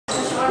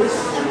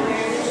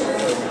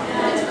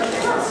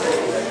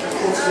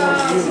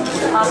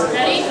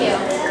Thank you.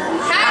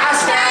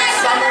 Hashtag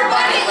Summer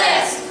Bucket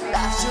List.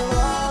 After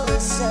all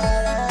is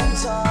said and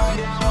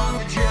done,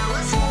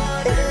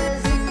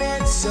 isn't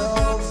it so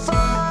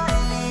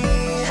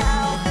funny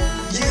how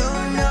you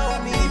know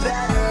me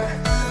better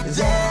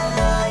than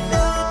I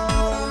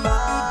know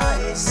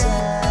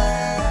myself?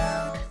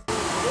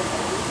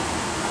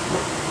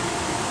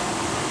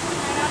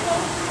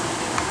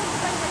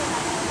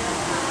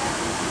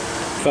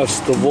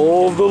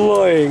 Festival of the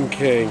Lion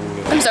King.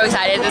 I'm so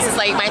excited. This is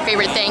like my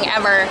favorite thing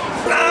ever.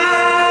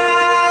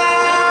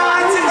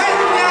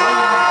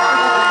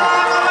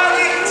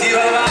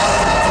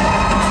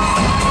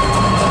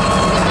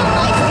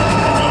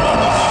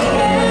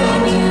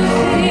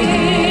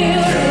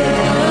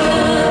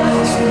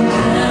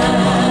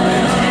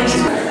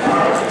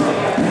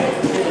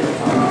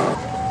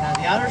 Now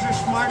the others are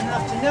smart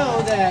enough to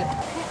know that.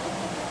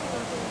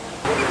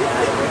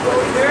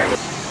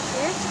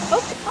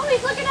 Oh,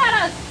 he's looking at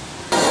us.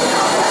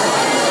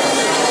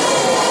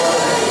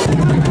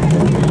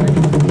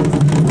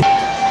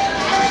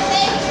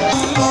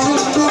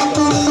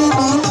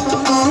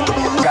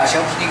 Josh,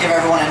 can you give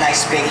everyone a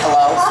nice big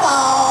hello?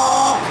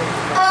 Hello!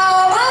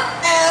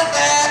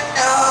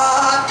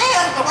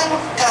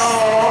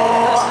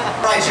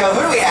 Right, Joe,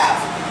 who do we have?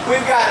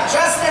 We've got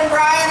Justin,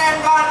 Brian, and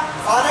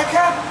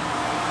Monica?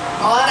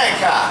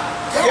 Monica!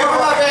 Give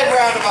them a big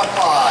round of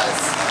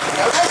applause.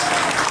 Okay?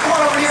 Come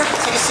on over here,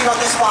 take a seat on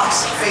this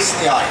box, facing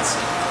the audience.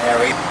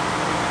 There we go.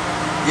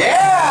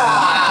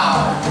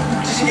 Yeah!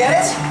 Did you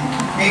get it?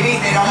 Maybe?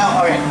 They don't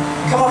know? Okay.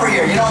 Come over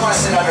here. You don't want to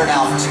sit under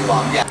now for too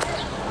long. Yeah.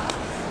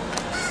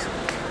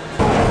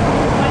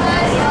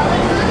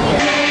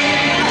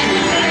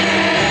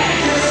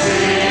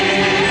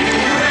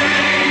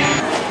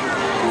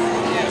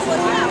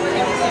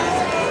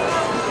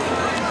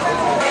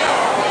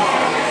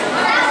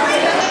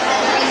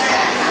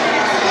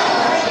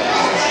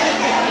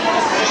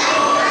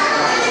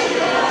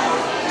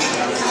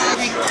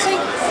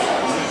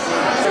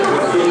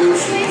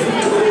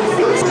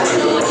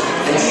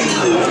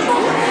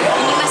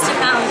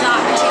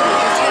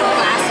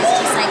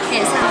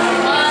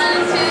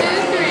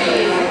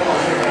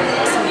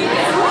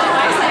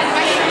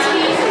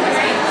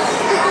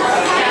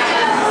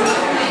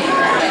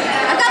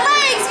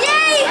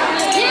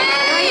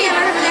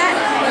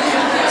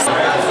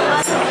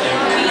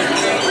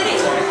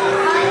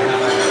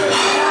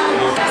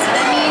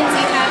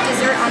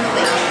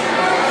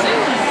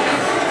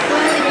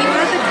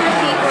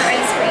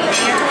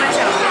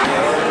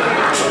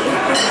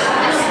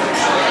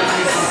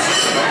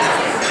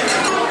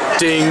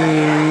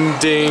 Ding,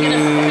 ding,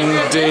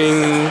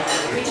 ding.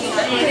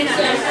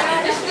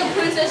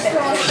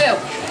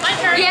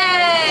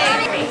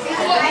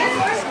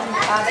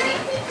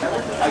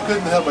 I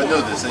couldn't help but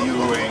notice that you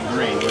were wearing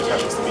green, which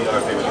happens to be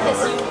our favorite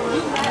color.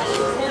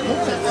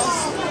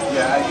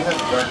 Yeah, you have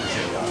the darker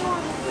shade on.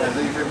 Is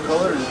that your favorite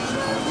color?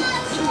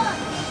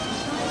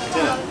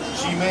 Tina,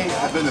 she may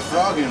have been a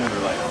frog in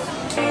another life.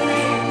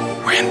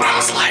 We're in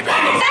Bob's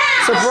library.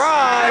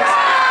 Surprise!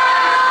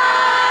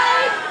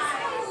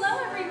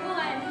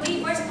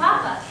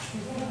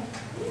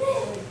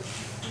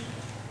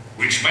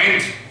 Which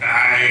meant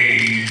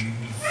I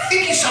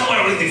think he's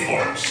somewhere in the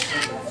forest.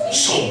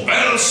 So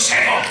Belle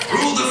set off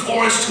through the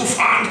forest to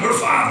find her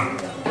father.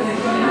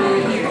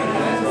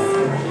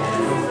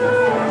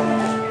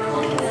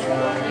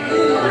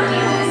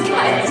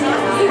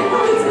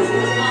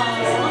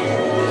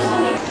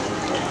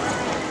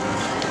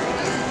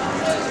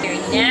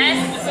 Yes.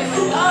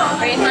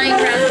 Great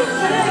Minecraft.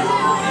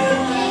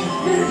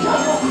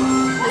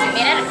 Is it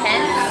made out of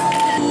pens?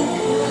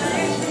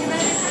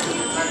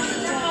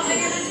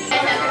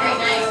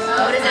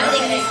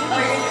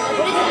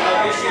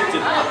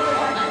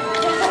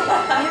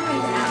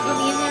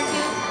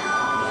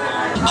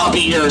 I'll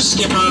be your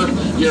skipper,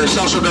 your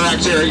social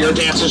director, your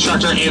dance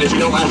instructor, and if you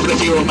don't laugh at a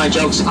few of my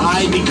jokes,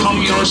 I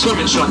become your swim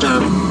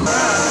instructor.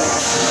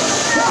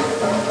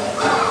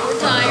 We're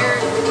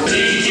tired.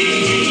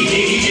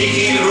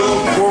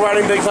 We're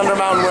riding Big Thunder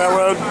Mountain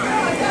Railroad,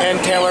 and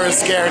Taylor is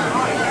scared.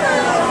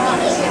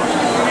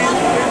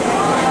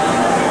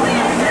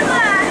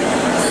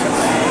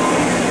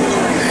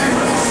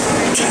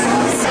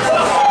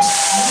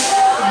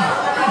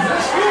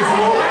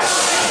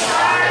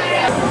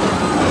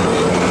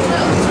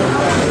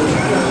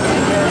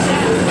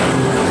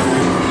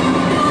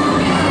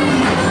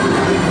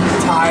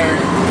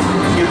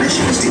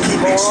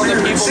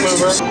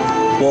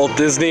 Walt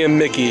Disney and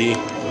Mickey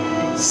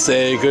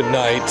say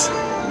goodnight.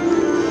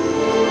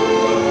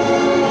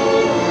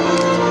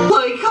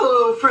 Like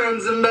hello,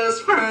 friends and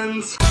best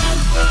friends.